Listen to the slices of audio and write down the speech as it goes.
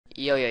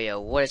Yo,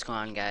 what is going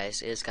on,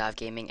 guys? It is Gav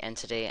Gaming, and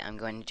today I'm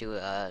going to do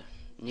a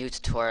new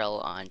tutorial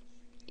on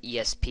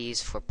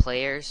ESPs for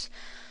players.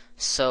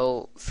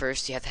 So,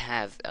 first you have to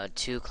have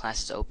two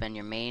classes open,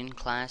 your main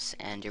class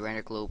and your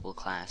render global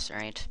class,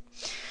 alright?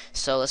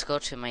 So, let's go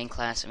to main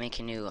class and make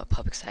a new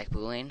public static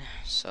boolean.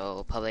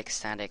 So, public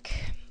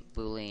static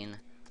boolean,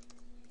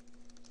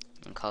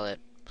 and call it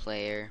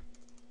player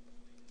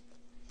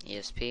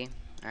ESP,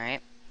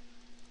 alright?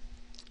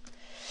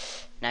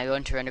 Now go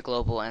into render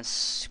global and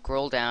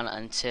scroll down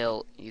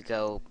until you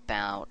go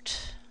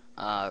about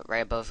right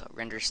above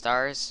render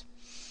stars.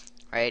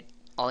 Right,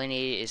 all you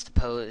need is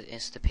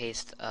to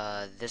paste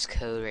this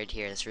code right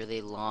here. This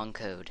really long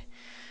code.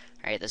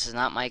 All right, this is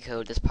not my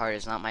code. This part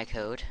is not my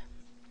code.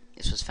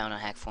 This was found on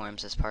hack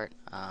forums. This part,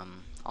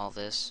 all of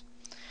this.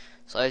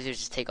 So all you do is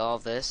just take all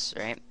of this,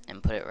 right,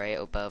 and put it right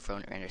above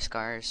render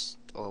stars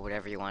or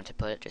whatever you want to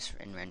put it, just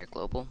in render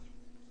global.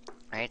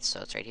 Right, so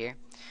it's right here.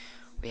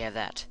 We have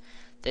that.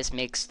 This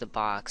makes the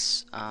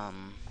box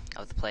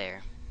of the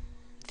player.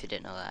 If you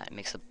didn't know that, it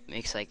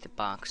makes like the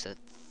box, a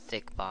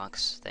thick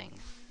box thing.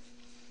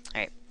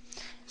 All right.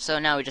 So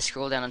now we just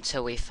scroll down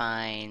until we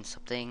find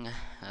something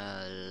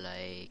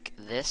like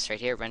this right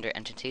here. Render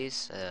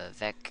entities,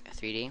 vec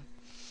 3D.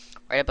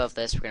 Right above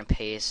this, we're gonna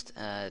paste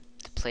the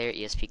player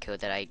ESP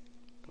code that I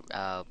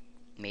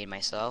made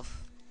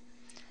myself.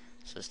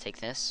 So let's take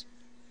this.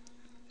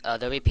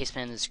 There'll be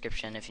pasted in the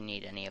description if you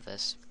need any of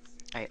this.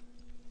 All right.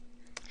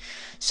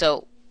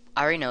 So,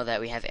 I already know that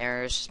we have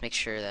errors. Just make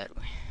sure that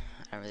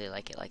I don't really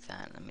like it like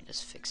that. Let me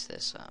just fix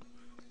this up.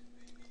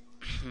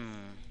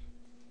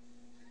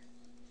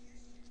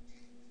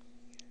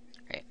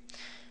 Right.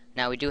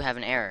 Now we do have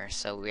an error,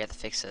 so we have to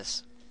fix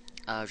this.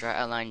 Draw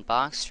outline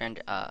box,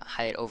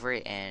 highlight over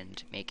it,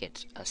 and make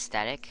it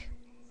static.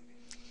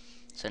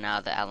 So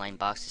now the outline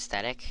box is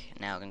static.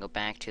 Now we're gonna go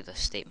back to the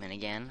statement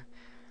again,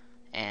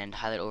 and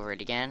highlight over it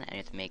again, and you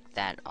have to make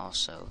that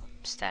also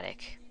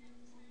static.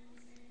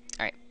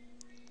 Alright.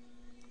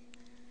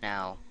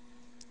 Now,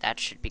 that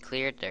should be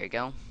cleared. There you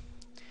go.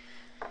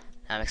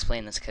 Now I'm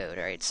explaining this code.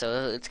 Alright,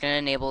 so it's going to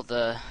enable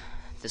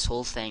this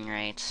whole thing,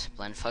 right?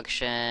 Blend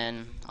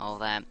function, all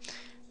that.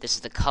 This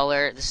is the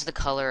color. This is the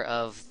color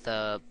of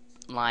the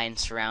line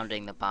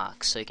surrounding the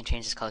box. So you can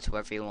change this color to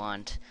whatever you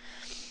want.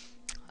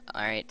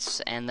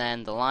 Alright, and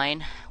then the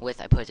line width,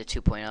 I put it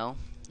to 2.0.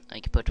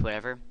 You can put to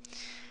whatever.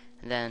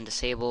 And then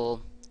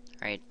disable,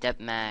 alright,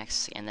 depth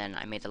max, and then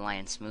I made the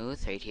line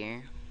smooth right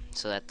here,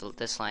 so that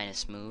this line is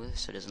smooth,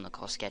 so it doesn't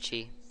look all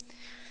sketchy.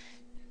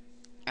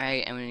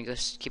 Alright, I'm gonna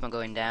keep on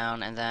going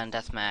down, and then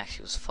depth max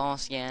was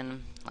false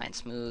again, line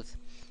smooth.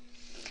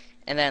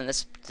 And then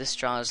this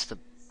draws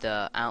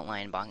the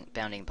outline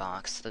bounding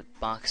box. The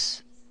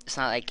box, it's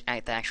not like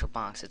the actual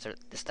box,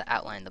 it's the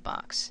outline of the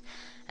box.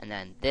 And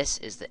then this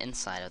is the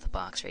inside of the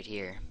box right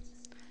here.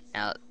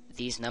 Now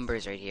these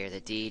numbers right here,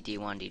 the D,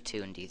 D1,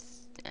 D2, and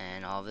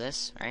and all of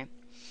this, right?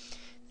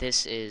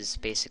 This is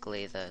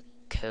basically the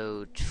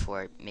code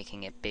for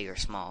making it big or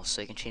small.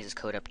 So you can change this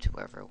code up to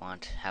wherever you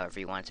want, however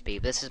you want it to be.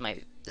 But this is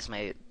the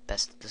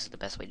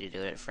best way to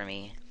do it for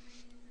me.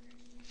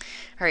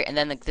 All right, and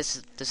then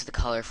this is the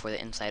color for the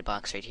inside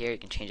box right here. You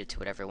can change it to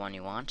whatever one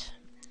you want.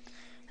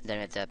 And then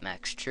at that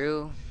max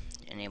true,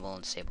 enable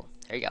and disable.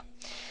 There you go.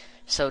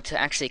 So to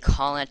actually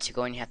call it, you're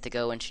going to have to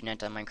go into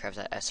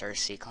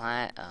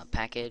net.minecraft.src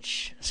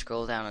package,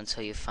 scroll down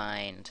until you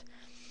find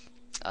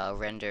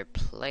render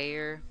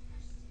player,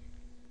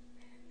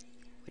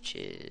 which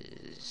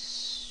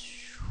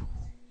is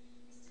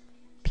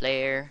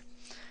player.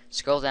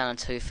 Scroll down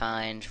until you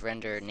find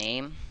render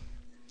name.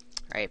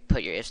 Right,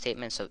 put your if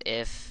statement. So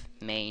if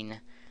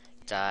main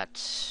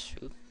dot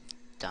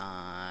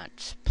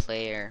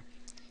player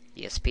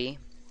ESP.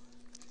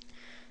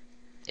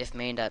 If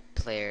main dot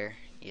player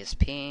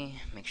ESP.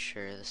 Make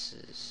sure this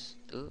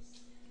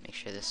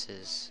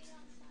is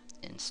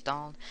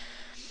installed.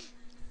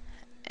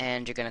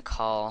 And you're gonna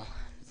call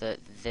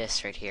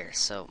this right here.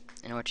 So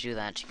in order to do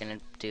that, you're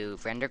gonna do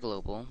render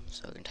global.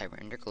 So we're gonna type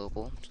render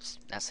global.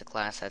 That's the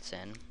class that's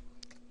in.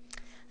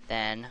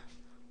 Then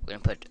we're gonna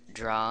put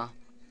draw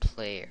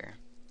player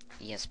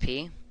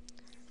ESP.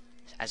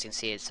 As you can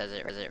see, it says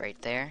it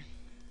right there.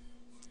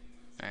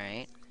 All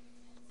right.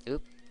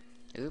 Oop.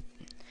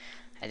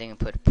 I think I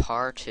put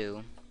par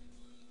 2,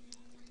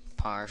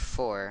 par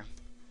 4,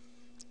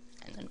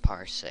 and then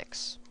par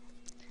 6.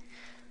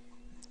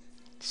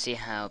 See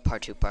how par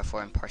 2, par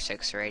 4, and par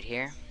 6 are right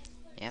here?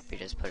 Yep, you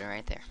just put it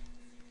right there.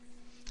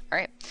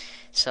 Alright,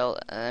 so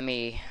let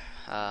me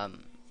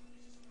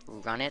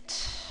run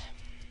it.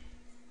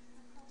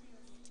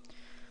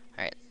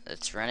 Alright,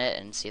 let's run it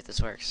and see if this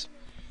works.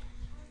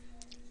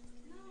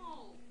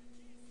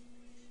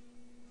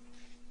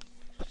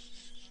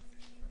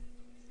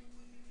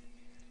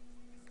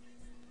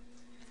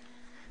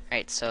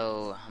 Alright,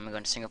 so I'm gonna go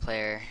into single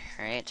player,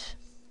 alright.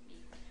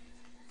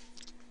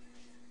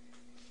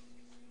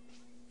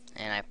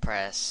 And I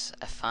press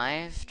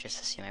F5 just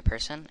to see my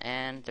person,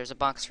 and there's a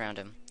box around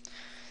him.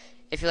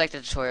 If you like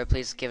the tutorial,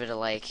 please give it a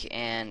like,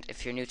 and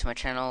if you're new to my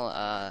channel,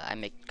 I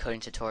make coding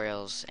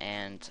tutorials,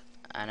 and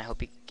and I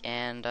hope you,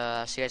 and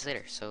see you guys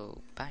later.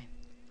 So bye.